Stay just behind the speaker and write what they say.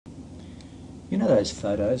You know those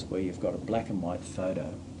photos where you've got a black and white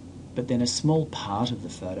photo, but then a small part of the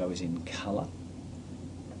photo is in colour?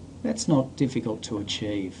 That's not difficult to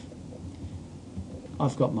achieve.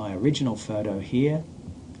 I've got my original photo here.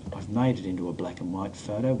 I've made it into a black and white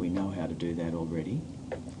photo. We know how to do that already.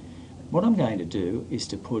 What I'm going to do is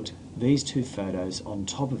to put these two photos on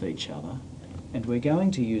top of each other, and we're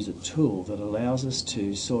going to use a tool that allows us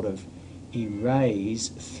to sort of erase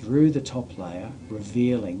through the top layer,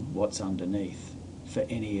 revealing what's underneath for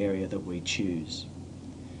any area that we choose.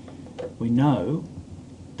 We know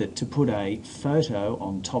that to put a photo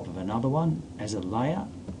on top of another one as a layer,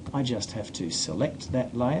 I just have to select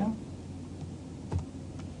that layer,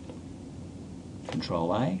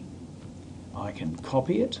 Control A, I can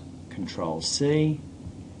copy it, Control C,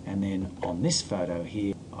 and then on this photo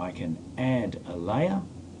here I can add a layer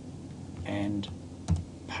and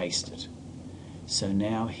paste it. So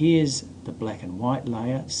now here's the black and white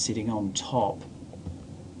layer sitting on top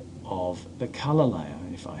of the colour layer.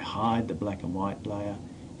 And if I hide the black and white layer,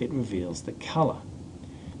 it reveals the colour.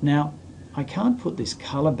 Now, I can't put this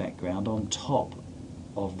colour background on top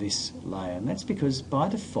of this layer, and that's because by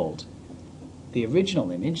default, the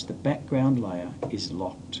original image, the background layer, is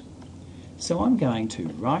locked. So I'm going to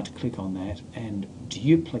right-click on that and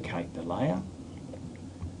duplicate the layer.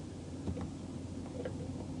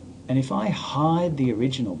 And if I hide the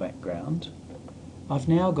original background, I've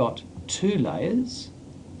now got two layers,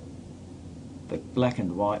 the black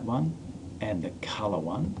and white one and the colour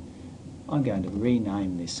one. I'm going to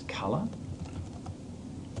rename this colour,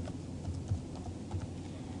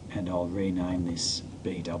 and I'll rename this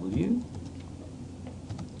BW.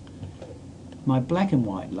 My black and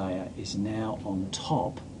white layer is now on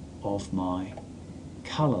top of my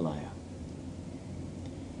colour layer.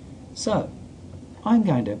 So I'm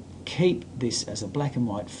going to keep this as a black and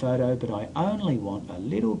white photo, but I only want a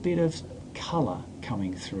little bit of colour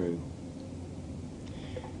coming through.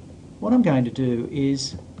 What I'm going to do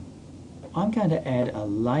is I'm going to add a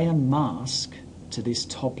layer mask to this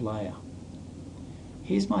top layer.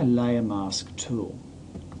 Here's my layer mask tool.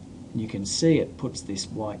 And you can see it puts this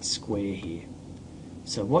white square here.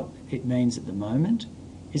 So what it means at the moment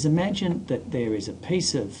is, imagine that there is a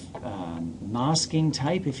piece of masking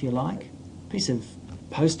tape, if you like, a piece of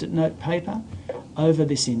post-it note paper over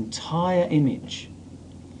this entire image.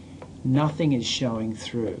 Nothing is showing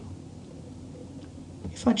through.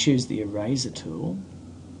 If I choose the eraser tool,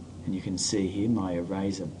 and you can see here my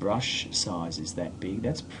eraser brush size is that big,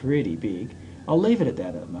 that's pretty big. I'll leave it at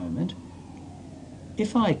that at the moment.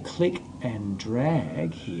 If I click and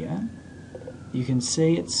drag here, you can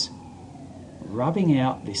see it's rubbing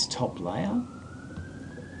out this top layer,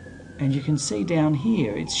 and you can see down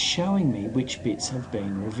here it's showing me which bits have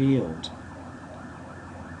been revealed.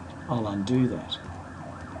 I'll undo that.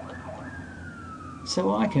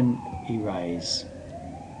 So I can erase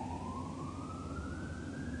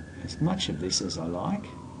as much of this as I like.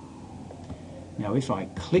 Now if I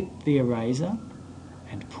click the eraser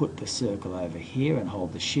and put the circle over here and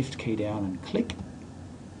hold the shift key down and click,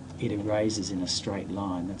 it erases in a straight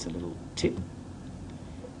line. That's a little tip.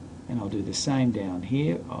 And I'll do the same down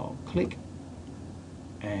here. I'll click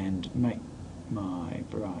and make my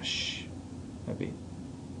brush a bit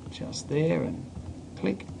just there and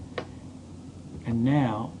click. And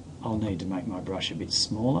now I'll need to make my brush a bit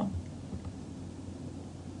smaller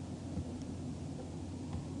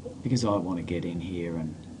because I want to get in here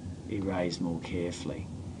and erase more carefully.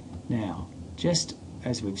 Now, just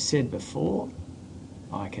as we've said before,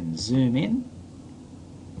 I can zoom in,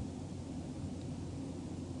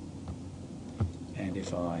 and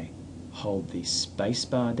if I hold the space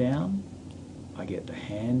bar down, I get the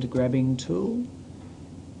hand grabbing tool,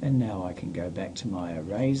 and now I can go back to my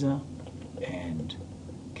eraser and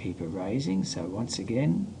keep erasing. So once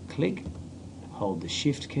again, click, hold the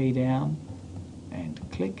shift key down and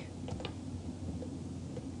click.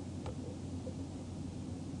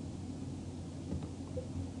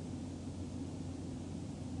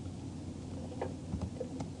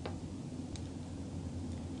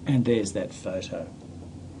 And there's that photo.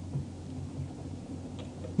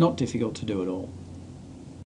 Not difficult to do at all.